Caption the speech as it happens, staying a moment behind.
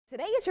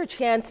Today is your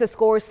chance to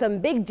score some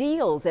big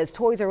deals as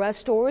Toys R Us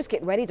stores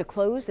get ready to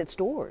close its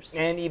doors.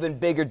 And even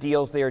bigger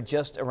deals, they are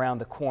just around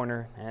the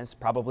corner, as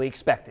probably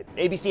expected.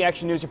 ABC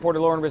Action News reporter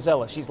Lauren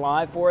Rosella, she's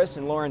live for us.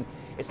 And Lauren,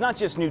 it's not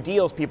just new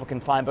deals people can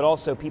find, but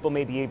also people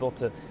may be able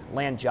to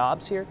land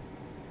jobs here.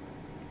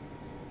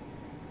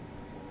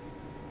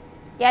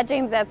 Yeah,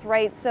 James, that's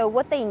right. So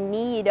what they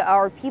need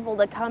are people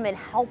to come and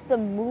help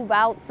them move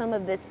out some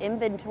of this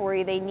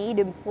inventory. They need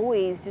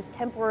employees, just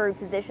temporary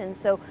positions.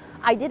 So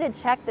I did a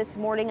check this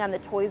morning on the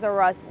Toys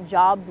R Us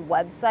jobs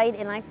website,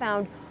 and I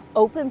found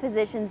open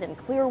positions in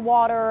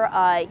Clearwater,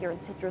 here in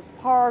Citrus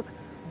Park,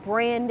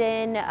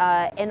 Brandon,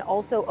 and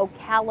also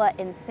Ocala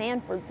and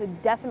Sanford. So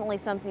definitely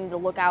something to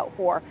look out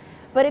for.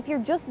 But if you're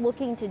just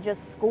looking to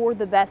just score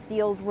the best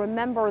deals,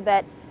 remember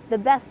that the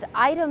best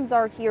items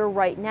are here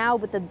right now,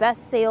 but the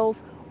best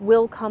sales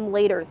will come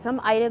later. Some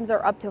items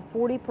are up to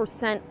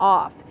 40%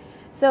 off.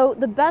 So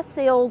the best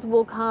sales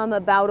will come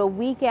about a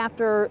week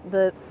after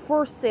the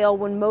first sale,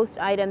 when most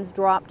items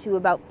drop to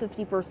about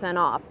 50%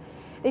 off.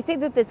 They say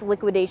that this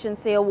liquidation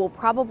sale will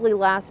probably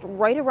last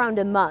right around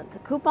a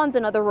month. Coupons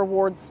and other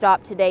rewards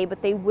stop today,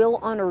 but they will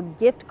honor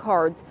gift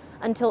cards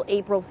until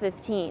April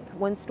 15th.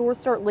 When stores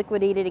start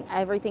liquidating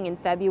everything in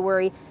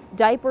February,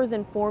 diapers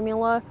and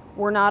formula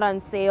were not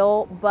on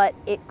sale, but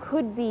it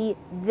could be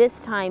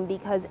this time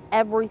because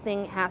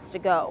everything has to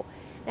go.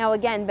 Now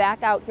again,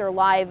 back out here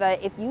live,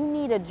 if you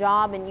need a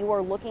job and you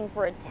are looking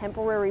for a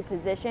temporary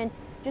position,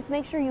 just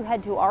make sure you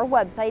head to our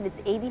website. It's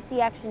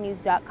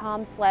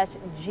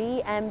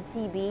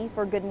abcactionnews.com/GMTB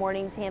for Good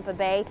Morning Tampa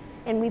Bay.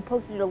 And we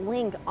posted a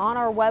link on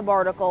our web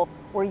article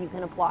where you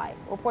can apply.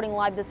 Reporting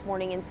live this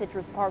morning in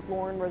Citrus Park,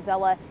 Lauren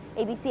Rosella,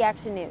 ABC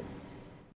Action News.